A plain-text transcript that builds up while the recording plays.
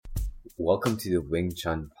Welcome to the Wing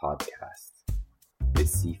Chun podcast, the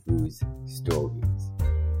Sifu's Stories,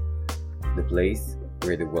 the place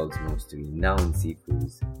where the world's most renowned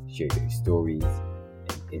Sifus share their stories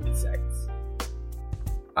and insights.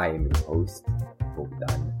 I am your host,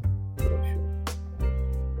 Bogdan Rosho.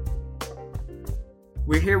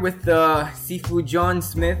 We're here with Sifu John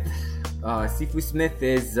Smith. Sifu Smith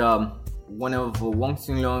is one of Wong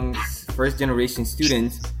Soon Leung's first generation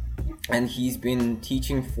students, and he's been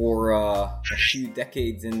teaching for a few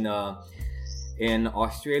decades in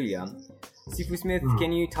Australia. Sifu Smith,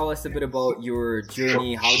 can you tell us a bit about your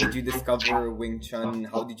journey? How did you discover Wing Chun?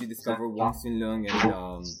 How did you discover Wong Soon Leung?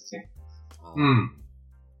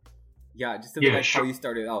 And just a bit like how you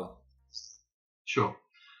started out. Sure.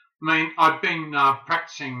 I mean, I've been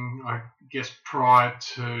practicing, I guess, prior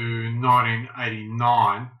to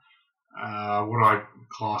 1989, what I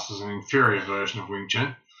class as an inferior version of Wing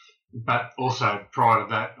Chun. But also prior to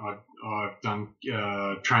that, I've done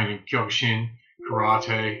training in Kyokushin,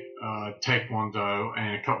 karate, taekwondo,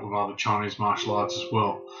 and a couple of other Chinese martial arts as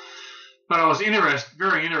well. But I was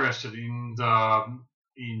very interested in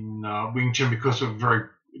Wing Chun because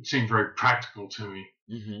it seemed very practical to me.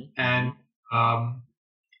 Mm-hmm. And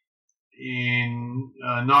in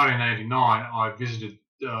 1989, I visited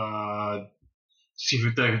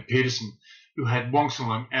Sifu David Peterson, who had Wong Soon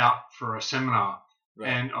Leung out for a seminar. Right.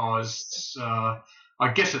 And I was, I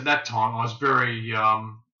guess at that time, I was very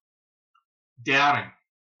doubting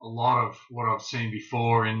a lot of what I've seen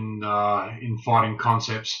before in fighting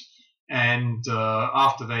concepts. And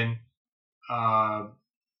after then, of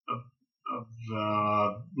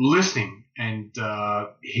listening and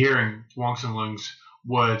hearing Wong Soon Leung's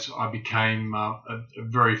words, I became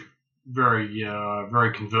very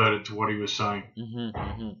converted to what he was saying. Mm-hmm,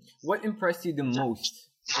 mm-hmm. What impressed you the most?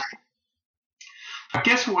 I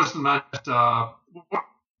guess it was the most. I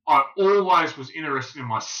always was interested in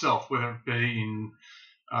myself, whether it be in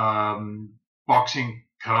boxing,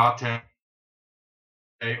 karate,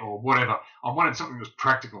 or whatever. I wanted something that was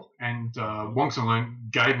practical, and Wong Soon Leung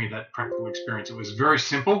gave me that practical experience. It was very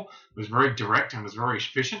simple, it was very direct, and it was very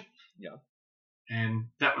efficient. Yeah. And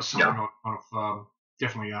that was something I kind of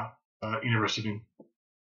definitely interested in.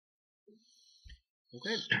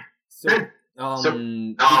 Okay. So.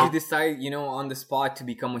 Did you decide, on the spot to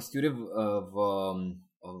become a student of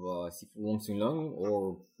Sifu Wong Soon Leung,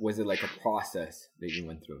 or was it like a process that you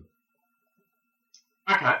went through?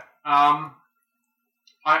 Okay. I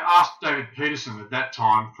asked David Peterson at that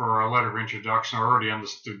time for a letter of introduction. I already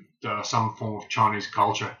understood some form of Chinese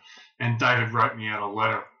culture, and David wrote me out a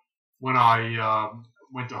letter. When I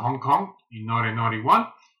went to Hong Kong in 1991,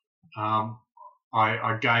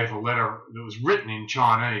 I gave a letter that was written in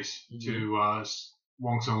Chinese to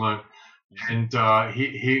Wong Soon Leung, and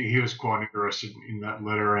he was quite interested in that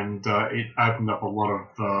letter, and it opened up a lot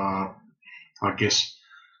of, I guess,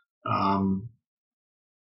 it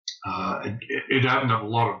opened up a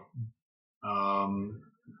lot of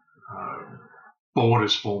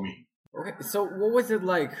borders for me. Okay, so what was it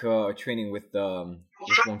like training with Wong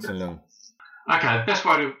Soon Leung? Okay, the best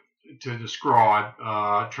way to describe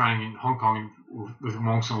training in Hong Kong with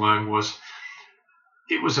Wong Soon Leung was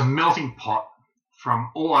it was a melting pot from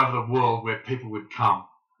all over the world where people would come.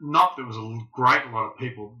 Not that there was a great lot of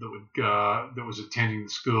people that was attending the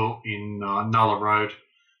school in Nulla Road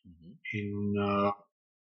in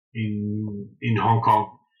Hong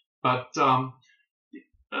Kong, but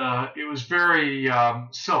it was very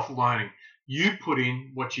self-learning. You put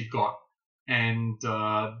in what you got, and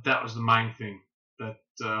that was the main thing. That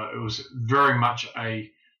it was very much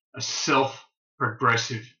a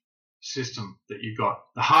self-progressive system that you got.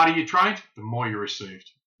 The harder you trained, the more you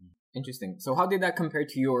received. Interesting. So how did that compare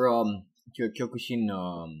to your Kyokushin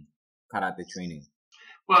karate training?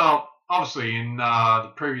 Well, obviously in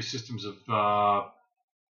the previous systems of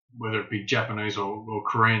whether it be Japanese or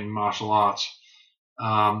Korean martial arts,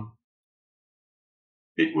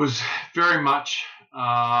 it was very much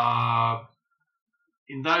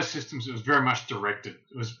in those systems, it was very much directed.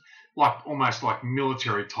 It was almost like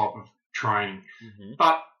military type of training. Mm-hmm.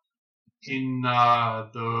 But in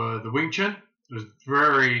the Wing Chun, it was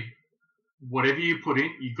very, whatever you put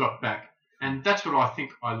in, you got back. And that's what I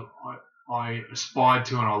think I aspired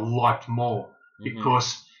to and I liked more,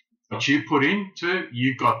 because what you put in to,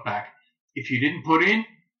 you got back. If you didn't put in,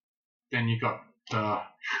 then you got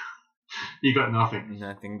nothing.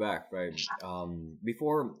 Nothing back, right?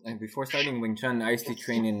 Before starting Wing Chun, I used to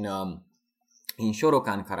train in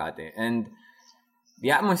Shotokan karate, and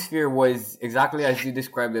the atmosphere was exactly as you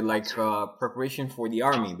described it, like preparation for the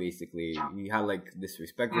army. Basically, we had like this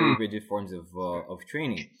respect, very rigid forms of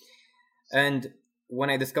training, and when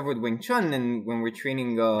I discovered Wing Chun and when we're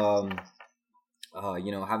training,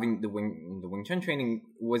 having the Wing Chun training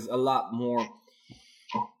was a lot more.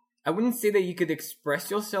 I wouldn't say that you could express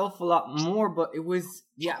yourself a lot more, but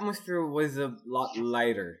the atmosphere was a lot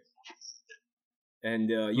lighter, and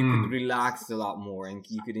you could relax a lot more, and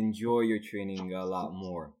you could enjoy your training a lot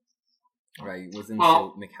more. Right? It wasn't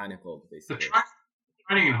so mechanical, basically. The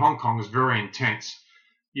training in Hong Kong is very intense.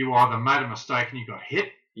 You either made a mistake and you got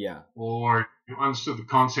hit, or you understood the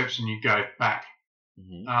concepts and you go back.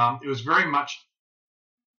 It was very much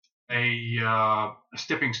a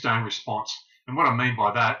stepping stone response. And what I mean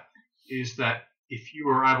by that is that if you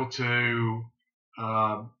were able to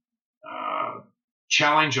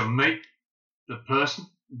challenge or meet the person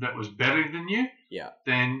that was better than you,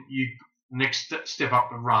 then you next step up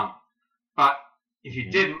the run. But if you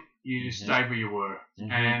didn't, you stayed where you were.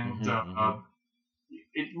 And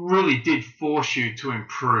it really did force you to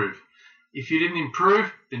improve. If you didn't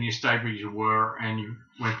improve, then you stayed where you were and you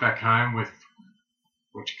went back home with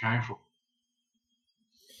what you came for.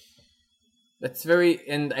 That's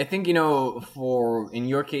and I think, in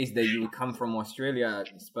your case that you come from Australia,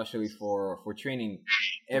 especially for training,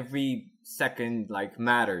 every second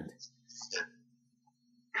mattered.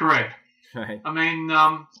 Correct. Right. I mean,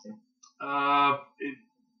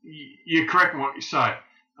 you're correct in what you say.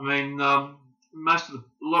 I mean, a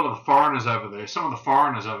lot of the foreigners over there, some of the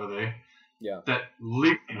foreigners over there that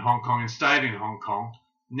lived in Hong Kong and stayed in Hong Kong,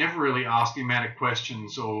 never really asked the amount of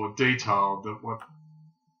questions or detail that what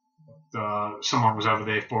someone was over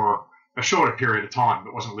there for a shorter period of time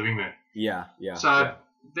but wasn't living there.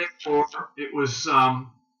 Therefore, it was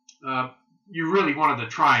you really wanted to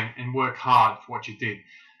train and work hard for what you did.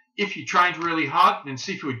 If you trained really hard, then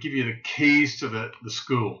Sifu would give you the keys to the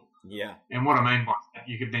school. Yeah. And what I mean by that,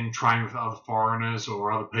 you could then train with other foreigners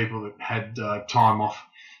or other people that had time off.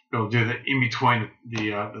 They'll do that in between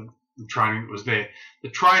the training that was there. The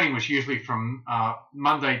training was usually from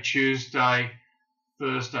Monday, Tuesday,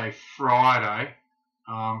 Thursday, Friday,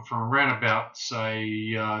 from around about,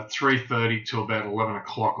 say, 3:30 till about 11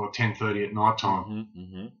 o'clock or 10:30 at night time.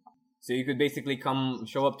 So you could basically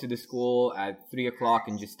show up to the school at 3 o'clock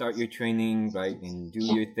and just start your training, right, and do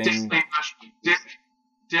your thing.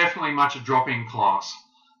 Definitely much a drop-in class.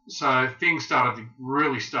 So things started to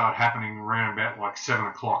really start happening around about 7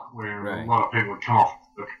 o'clock, where a lot of people would come off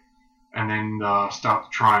work and then start to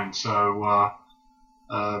train. So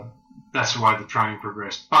that's the way the training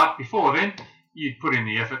progressed. But before then, you'd put in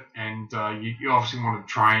the effort, and you obviously wanted to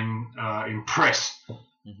train, impress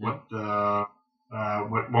what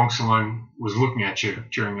Wong Sin Leung was looking at you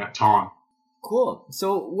during that time. Cool.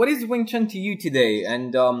 So what is Wing Chun to you today?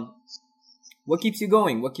 And what keeps you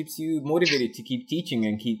going? What keeps you motivated to keep teaching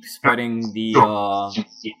and keep spreading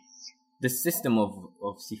the system of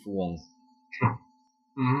Sifu Wong?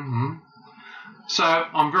 So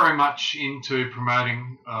I'm very much into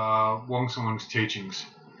promoting Wong Sin Leung's teachings.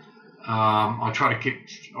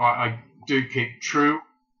 I do keep true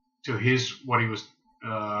to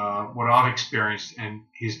what I've experienced and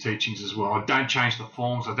his teachings as well. I don't change the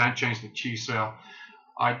forms. I don't change the chi sao.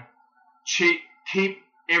 I keep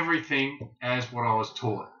everything as what I was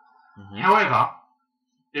taught. However,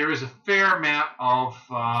 there is a fair amount of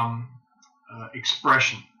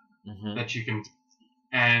expression that you can,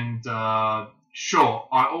 and sure,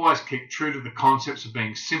 I always keep true to the concepts of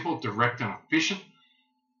being simple, direct, and efficient.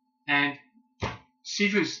 And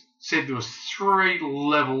Sifu said there was 3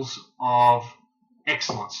 levels of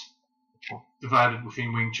excellence devoted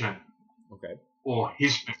within Wing Chun, or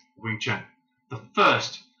his Wing Chun. The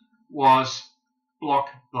first was block.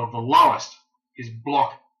 The lowest is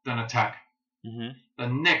block then attack. The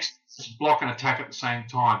next is block and attack at the same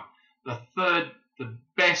time. The third, the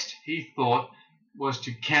best he thought, was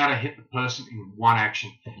to counter hit the person in one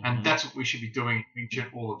action, and that's what we should be doing in Wing Chun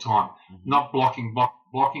all the time. Not blocking,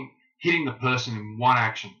 hitting the person in one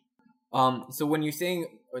action. So when you're saying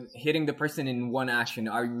hitting the person in one action,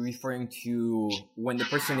 are you referring to when the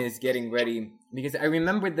person is getting ready? Because I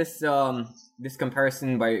remember this this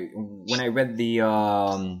comparison by when I read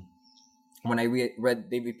read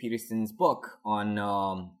David Peterson's book on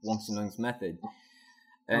Wong Sin Leung's method,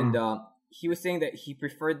 and he was saying that he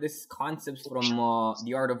preferred this concept from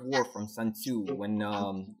The Art of War from Sun Tzu, when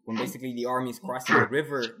basically the army is crossing the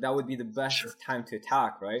river, that would be the best time to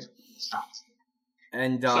attack, right?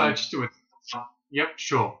 And so just to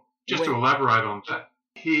elaborate on that,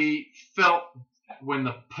 he felt when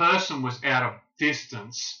the person was out of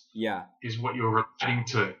distance, is what you're relating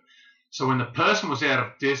to. So when the person was out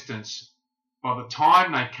of distance, by the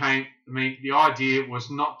time they came, the idea was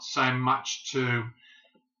not so much to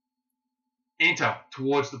enter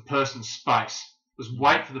towards the person's space. It was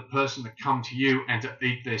wait for the person to come to you and to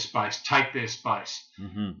eat their space, take their space.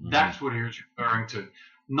 That's what he was referring to.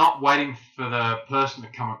 Not waiting for the person to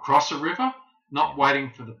come across a river, not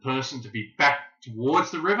waiting for the person to be back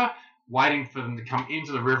towards the river, waiting for them to come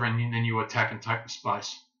into the river and then you attack and take the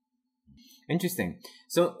space. Interesting.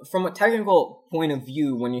 So from a technical point of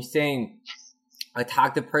view, when you're saying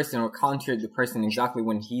attack the person or counter the person exactly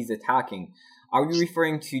when he's attacking, are you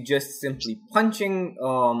referring to just simply punching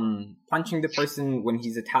the person when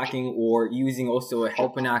he's attacking, or using also a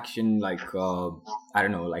helping action like I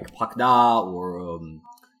don't know, like pakda or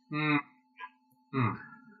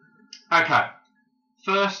Okay.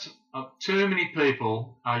 First, too many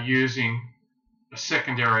people are using a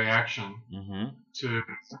secondary action to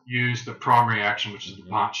use the primary action, which is the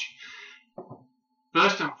punch.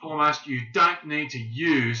 First and foremost, you don't need to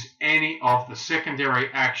use any of the secondary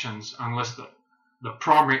actions unless the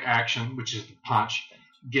primary action, which is the punch,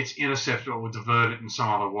 gets intercepted or diverted in some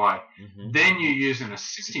other way. Then you use an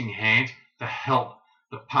assisting hand to help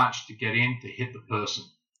the punch to get in to hit the person.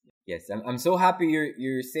 Yes, I'm so happy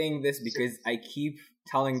you're saying this, because I keep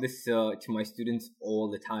telling this to my students all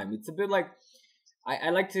the time. It's a bit like,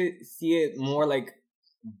 I like to see it more like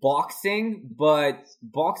boxing, but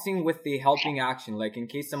boxing with the helping action. Like in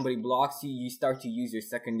case somebody blocks you, you start to use your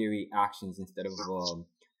secondary actions instead of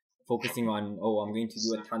focusing on, I'm going to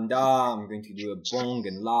do a tanda, I'm going to do a bong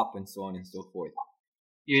and lap and so on and so forth.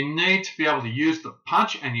 You need to be able to use the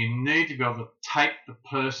punch, and you need to be able to take the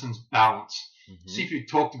person's balance. Sifu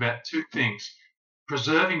talked about two things: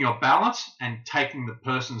 preserving your balance and taking the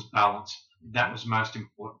person's balance. That was most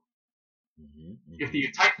important. If you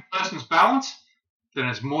take the person's balance, then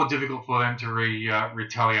it's more difficult for them to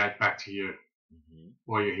retaliate back to you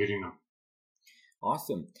while you're hitting them.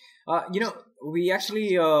 Awesome. We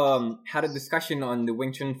actually had a discussion on the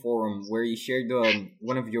Wing Chun forum where you shared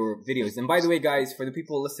one of your videos. And by the way, guys, for the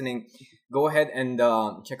people listening, go ahead and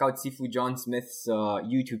check out Sifu John Smith's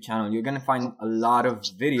YouTube channel. You're going to find a lot of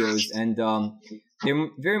videos, and they're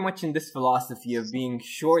very much in this philosophy of being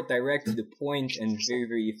short, direct, to the point, and very,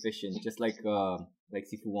 very efficient, just like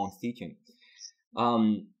Sifu Wong's teaching.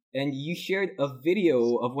 And you shared a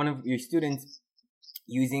video of one of your students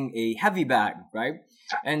using a heavy bag, right?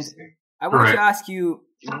 And I want to ask you,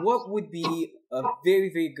 what would be a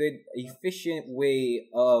very, very good, efficient way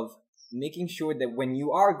of making sure that when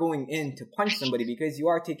you are going in to punch somebody, because you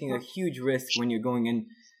are taking a huge risk when you're going in,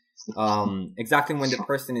 exactly when the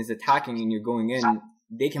person is attacking and you're going in,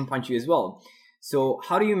 they can punch you as well. So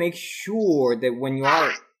how do you make sure that when you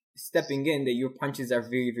are stepping in, that your punches are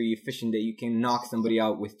very, very efficient, that you can knock somebody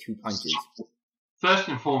out with two punches? First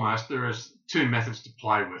and foremost, there is two methods to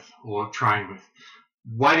play with or train with.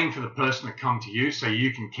 Waiting for the person to come to you so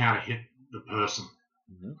you can counter hit the person.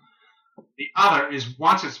 The other is,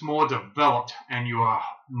 once it's more developed and you are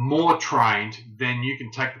more trained, then you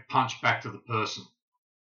can take the punch back to the person.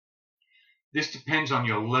 This depends on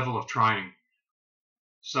your level of training.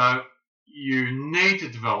 So you need to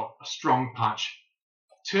develop a strong punch.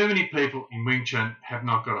 Too many people in Wing Chun have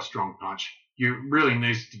not got a strong punch. You really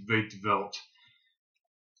needs to be developed.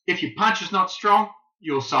 If your punch is not strong,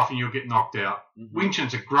 you'll suffer and you'll get knocked out. Wing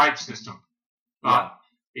Chun's a great system, but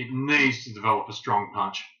it needs to develop a strong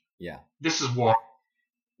punch. This is why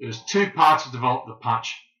there's two parts to develop the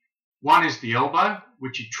punch. One is the elbow,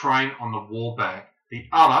 which you train on the wall bag. The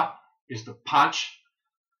other is the punch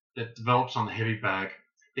that develops on the heavy bag.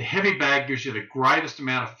 The heavy bag gives you the greatest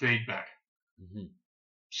amount of feedback.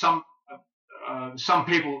 Some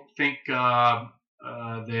people think their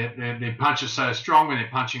punch is so strong when they're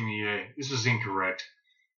punching the air. This is incorrect.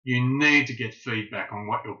 You need to get feedback on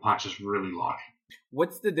what your punch is really like.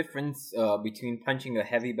 What's the difference between punching a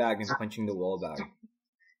heavy bag and punching the wall bag?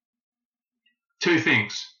 Two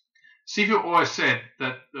things. Sifu always said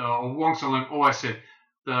that, or Wong Sung Ling always said,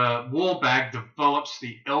 the wall bag develops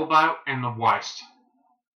the elbow and the waist.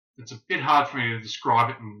 It's a bit hard for me to describe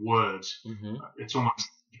it in words. It's almost,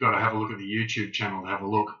 you've got to have a look at the YouTube channel to have a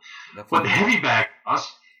look. What the heavy bag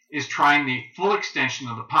does is train the full extension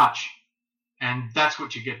of the punch, and that's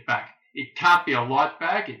what you get back. It can't be a light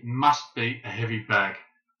bag, it must be a heavy bag.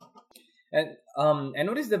 And I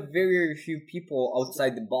noticed that very few people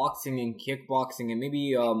outside the boxing and kickboxing and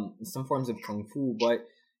maybe some forms of kung fu, but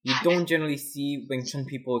you don't generally see Wing Chun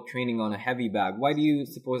people training on a heavy bag. Why do you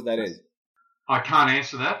suppose that is? I can't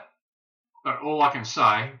answer that, but all I can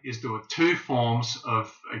say is there were two forms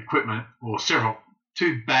of equipment, or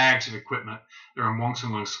two bags of equipment that are in Wong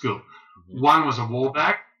Sung Ling's school. One was a wall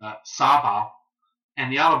bag, sabao,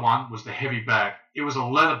 and the other one was the heavy bag. It was a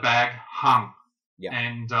leather bag hung,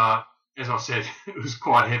 and as I said, it was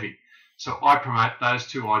quite heavy. So I promote those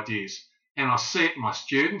two ideas. and I see it in my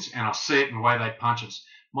students, and I see it in the way they punch us.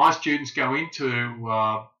 My students go into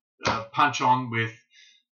punch on with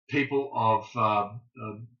people of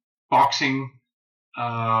boxing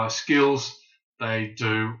skills. They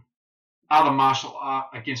do other martial art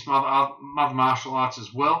against other martial arts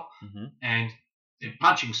as well, and their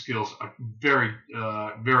punching skills are very,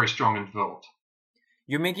 very strong and developed.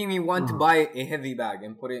 You're making me want to buy a heavy bag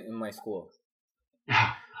and put it in my school.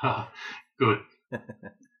 Good.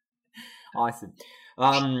 Awesome.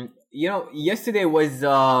 Yesterday was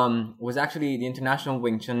actually the International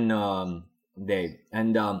Wing Chun Day,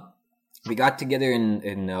 and we got together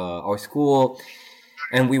in our school,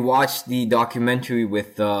 and we watched the documentary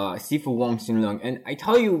with Sifu Wong Sun Leung. And I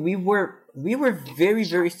tell you, we were very,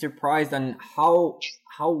 very surprised on how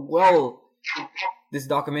well this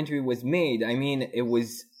documentary was made. I mean, it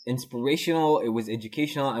was inspirational, it was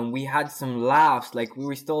educational, and we had some laughs. Like, we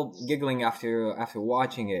were still giggling after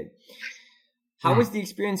watching it. How was the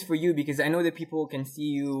experience for you? Because I know that people can see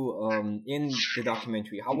you in the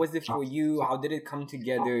documentary. How was it for you? How did it come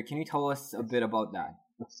together? Can you tell us a bit about that?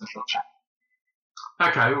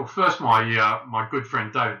 Okay, well, first, my good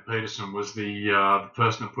friend David Peterson was the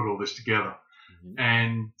person that put all this together,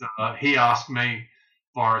 and he asked me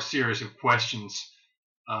via a series of questions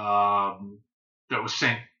that was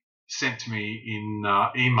sent to me in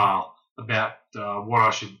email about what I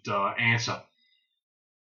should answer.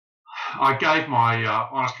 I gave my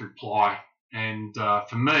honest reply, and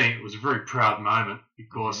for me, it was a very proud moment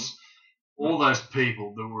because all those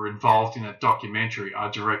people that were involved in that documentary are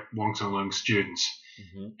direct Wong Sun Leung students.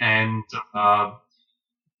 And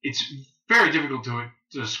it's very difficult to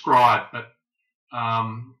describe, but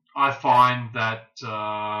I find that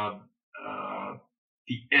the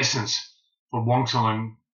essence for Wong Sun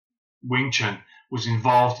Leung Wing Chun was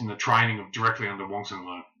involved in the training of directly under Wong Sun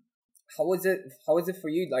Leung. How was it for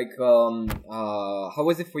you? Like, how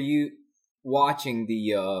was it for you watching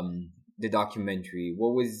the documentary?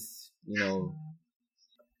 What was,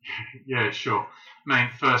 Yeah, sure. I mean,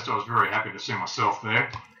 first, I was very happy to see myself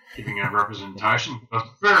there, giving a representation. I was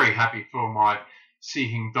very happy for my Si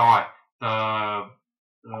Hing Dai,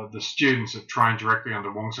 the students that trained directly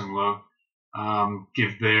under Wong Sun Leung,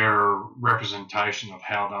 give their representation of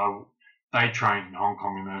how they trained in Hong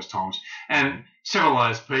Kong in those times. And several of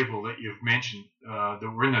those people that you've mentioned that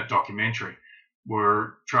were in that documentary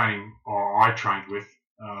were training, or I trained with,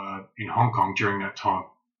 in Hong Kong during that time.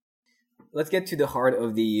 Let's get to the heart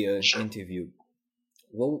of the interview.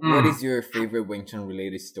 What is your favorite Wing Chun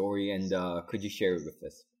related story, and could you share it with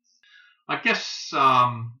us? I guess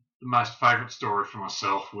the most favourite story for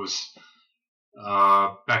myself was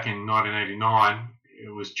back in 1989. It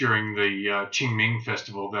was during the Qingming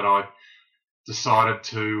Festival that I decided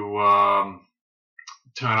to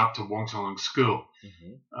turn up to Wong Sun Leung School.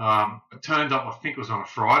 I turned up, I think it was on a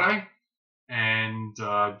Friday, and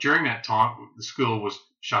during that time the school was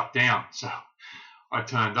shut down. So I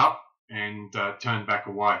turned up and turned back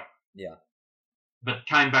away. Yeah. But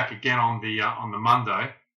came back again on the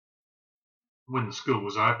Monday when the school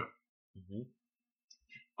was open.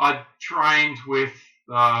 I trained with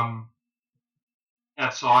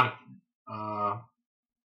outside of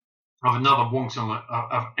another Wong Sun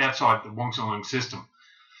Leung, outside the Wong Sun Leung system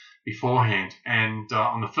beforehand, and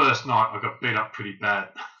on the first night I got beat up pretty bad.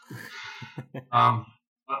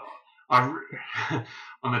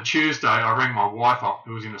 On the Tuesday, I rang my wife up,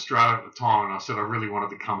 who was in Australia at the time, and I said I really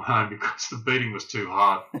wanted to come home because the beating was too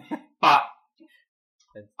hard. But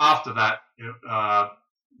after that,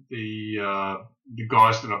 the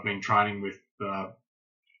guys that I've been training with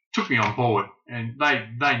took me on board, and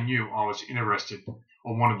they knew I was interested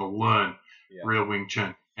or wanted to learn real Wing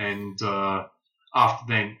Chun. And after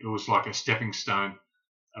then, it was like a stepping stone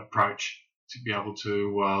approach to be able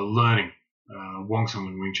to learning Wong Sun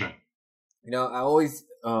Leung Wing Chun. I always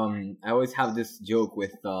have this joke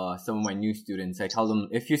with some of my new students. I tell them,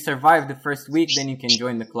 if you survive the first week, then you can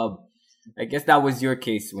join the club. I guess that was your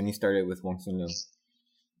case when you started with Wong Sun Leung.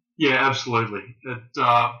 Yeah, absolutely. It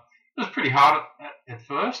was pretty hard at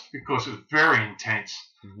first because it was very intense.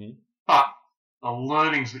 But the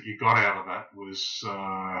learnings that you got out of that was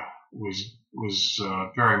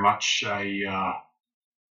very much a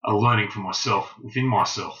learning for myself, within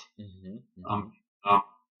myself.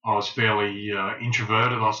 I was fairly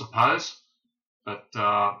introverted, I suppose, but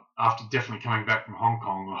after definitely coming back from Hong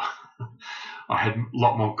Kong, I had a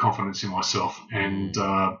lot more confidence in myself, and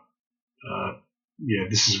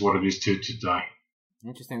this is what it is to today.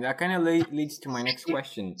 Interesting. That kind of leads to my next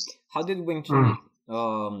question. How did Wing Chun,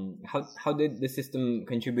 how did the system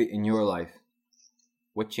contribute in your life?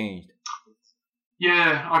 What changed?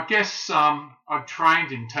 Yeah, I guess I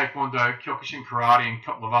trained in Taekwondo, Kyokushin Karate, and a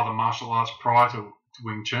couple of other martial arts prior to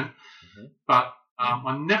Wing Chun, but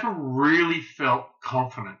I never really felt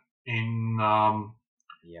confident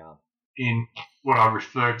Yeah. in what I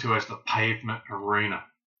refer to as the pavement arena.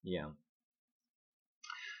 Yeah.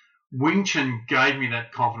 Wing Chun gave me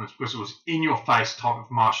that confidence because it was in-your-face type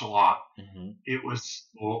of martial art. It was,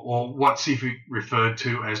 or what Sifu referred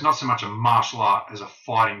to as not so much a martial art as a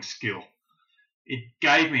fighting skill. It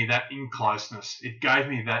gave me that in-closeness. It gave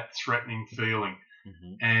me that threatening feeling.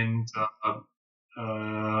 And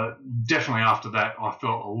definitely after that, I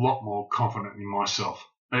felt a lot more confident in myself.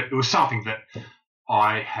 It was something that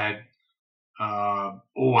I had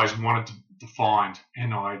always wanted to find,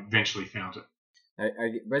 and I eventually found it.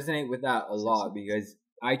 I resonate with that a lot because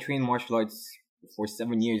I trained martial arts for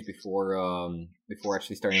 7 years before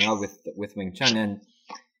actually starting out with Wing Chun, and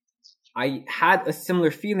I had a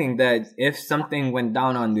similar feeling that if something went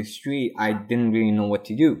down on the street, I didn't really know what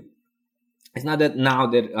to do. It's not that now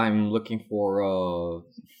that I'm looking for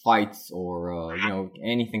fights or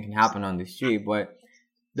anything can happen on the street, but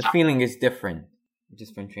the feeling is different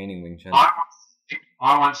just from training Wing Chun.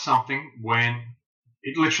 I want something when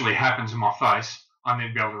it literally happens in my face, I need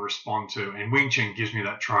to be able to respond to, and Wing Chun gives me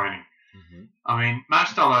that training. I mean, a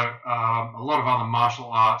lot of other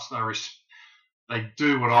martial arts, they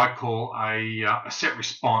do what I call a set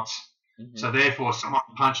response. So therefore, someone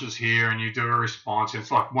punches here and you do a response.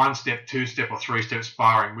 It's like 1-step, 2-step, or 3-step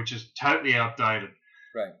sparring, which is totally outdated.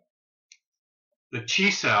 Right. The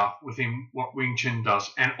Chi Sao within what Wing Chun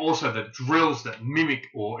does, and also the drills that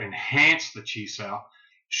mimic or enhance the Chi Sao,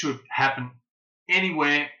 should happen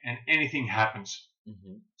anywhere and anything happens.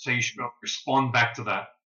 So you should be able to respond back to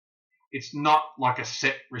that. It's not like a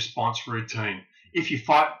set response routine. If you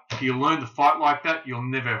learn to fight like that, you'll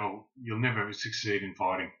never ever succeed in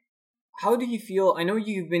fighting. How do you feel? I know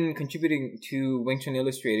you've been contributing to Wing Chun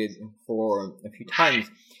Illustrated for a few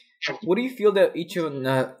times. What do you feel that each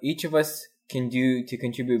of us can do to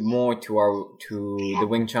contribute more to the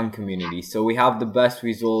Wing Chun community, so we have the best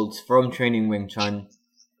results from training Wing Chun?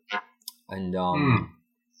 And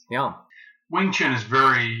yeah, Wing Chun is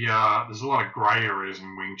very. There's a lot of grey areas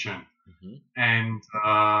in Wing Chun, and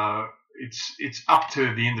it's up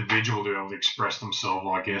to the individual to be able to express themselves.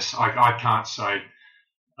 I guess I can't say.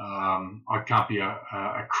 I can't be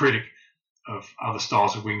a critic of other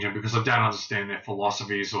styles of Wing Chun because I don't understand their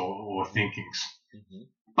philosophies or thinkings.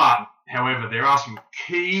 But, however, there are some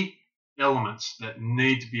key elements that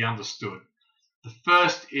need to be understood. The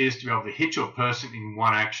first is to be able to hit your person in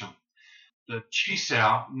one action. The Chi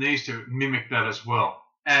Sao needs to mimic that as well,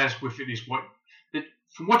 as if it is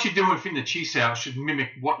from what you do within the Chi Sao should mimic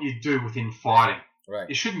what you do within fighting. right.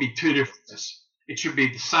 It shouldn't be two differences. It should be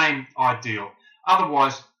the same ideal.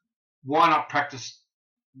 Otherwise, why not practice?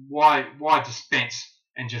 Why dispense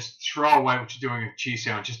and just throw away what you're doing with Chi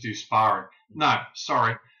Sao and just do sparring? No,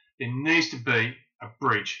 sorry. There needs to be a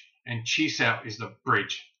bridge, and Chi Sao is the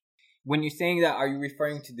bridge. When you're saying that, are you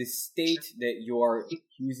referring to the state that you are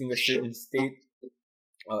using a certain state,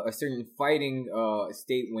 a certain fighting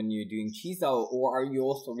state when you're doing Chi Sao, or are you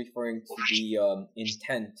also referring to the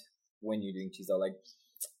intent when you're doing Chi Sao? Like,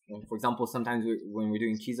 for example, sometimes when we're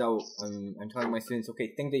doing Chi Sao, I'm telling my students,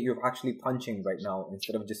 okay, think that you're actually punching right now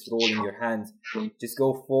instead of just rolling your hands. Just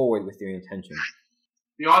go forward with your intention.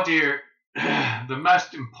 The idea, the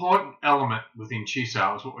most important element within Chi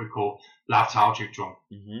Sao is what we call La Tao Chi Chung.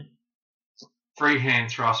 Free hand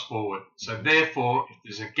thrust forward. So therefore, if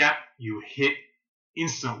there's a gap, you hit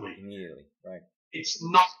instantly. Immediately, right. It's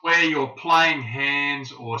not where you're playing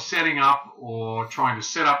hands or setting up or trying to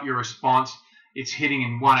set up your response. It's hitting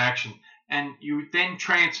in one action. And you then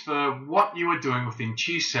transfer what you are doing within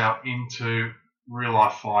Chi Sao into real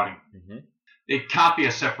life fighting. It can't be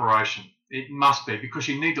a separation. It must be, because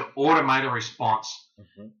you need to automate a response.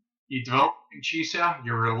 You develop in Chi Sao,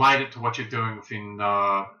 you relate it to what you're doing within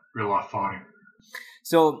real life fighting.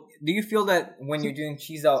 So, do you feel that when you're doing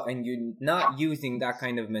Chi Sao and you're not using that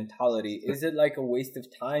kind of mentality, is it like a waste of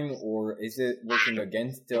time, or is it working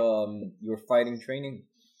against your fighting training?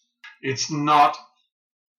 It's not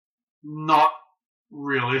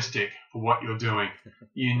realistic for what you're doing.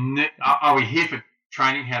 Are we here for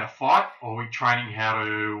training how to fight, or are we training how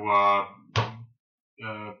to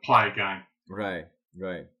play a game? Right.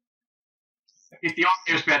 If the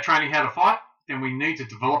idea is about training how to fight, then we need to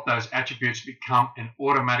develop those attributes to become an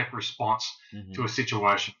automatic response to a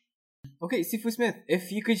situation. Okay, Sifu Smith,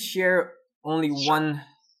 if you could share only one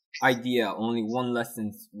idea, only one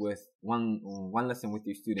lesson with one lesson with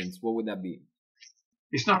your students, what would that be?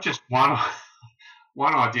 It's not just one.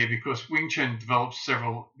 one idea, because Wing Chun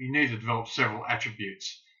you need to develop several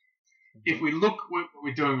attributes. If we look what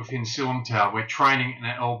we're doing within Silam Tao, we're training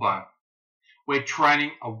an elbow. We're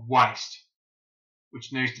training a waist,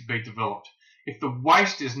 which needs to be developed. If the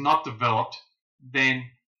waist is not developed, then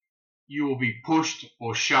you will be pushed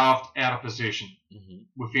or shoved out of position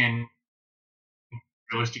within a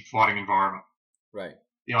realistic fighting environment. Right.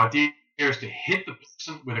 The idea is to hit the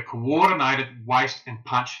person with a coordinated waist and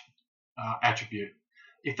punch attribute.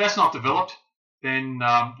 If that's not developed, then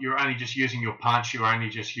you're only just using your punch. You're only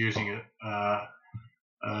just using it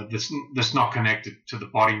that's not connected to the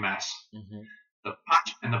body mass. The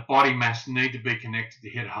punch and the body mass need to be connected to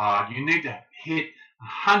hit hard. You need to hit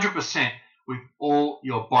 100% with all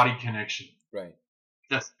your body connection. Right.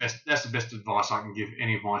 That's the best advice I can give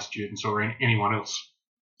any of my students or anyone else.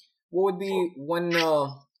 What would be one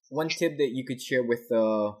tip that you could share with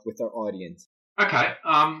our audience? Okay.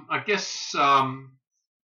 I guess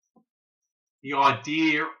the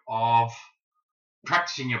idea of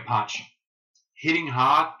practicing your punch, hitting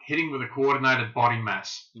hard, hitting with a coordinated body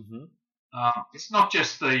mass. It's not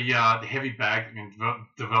just the heavy bag that can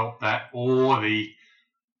develop that, or the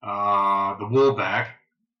wall bag.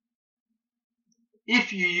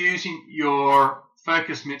 If you're using your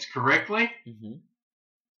focus mitts correctly,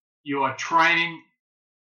 you are training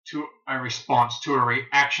to a response, to a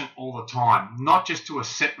reaction all the time, not just to a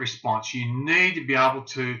set response. You need to be able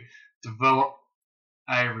to develop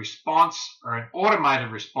a response or an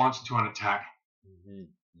automated response to an attack.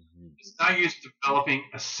 It's no use developing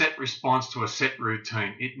a set response to a set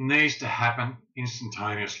routine. It needs to happen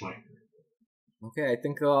instantaneously. Okay, I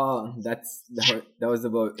think that was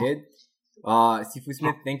about it. Sifu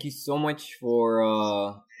Smith, thank you so much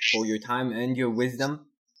for your time and your wisdom.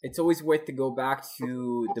 It's always worth to go back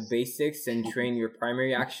to the basics and train your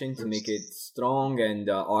primary action to make it strong and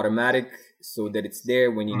automatic, so that it's there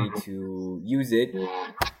when you need to use it.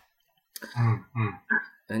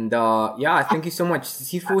 And thank you so much.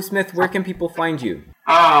 Sifu Smith, where can people find you? You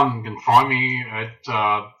can find me at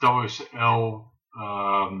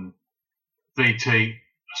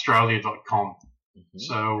WSLVTAustralia.com.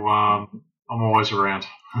 So I'm always around.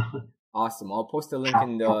 Awesome. I'll post a link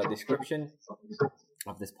in the description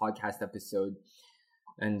of this podcast episode.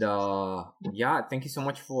 And thank you so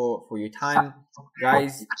much for your time,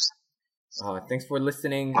 guys. Thanks for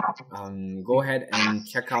listening. Go ahead and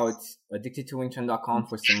check out addictedtowingchun.com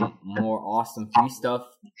for some more awesome free stuff.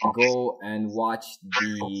 Go and watch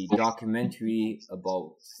the documentary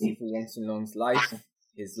about Sifu Wong Sin Leung's life,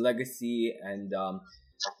 his legacy, and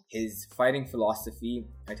his fighting philosophy.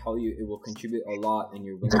 I tell you, it will contribute a lot in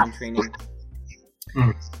your Wing Chun training.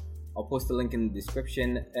 I'll post a link in the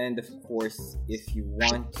description. And of course, if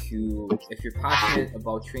you're passionate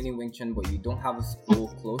about training Wing Chun but you don't have a school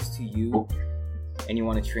close to you and you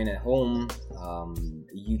want to train at home,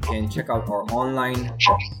 you can check out our online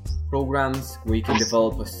programs where you can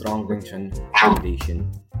develop a strong Wing Chun foundation.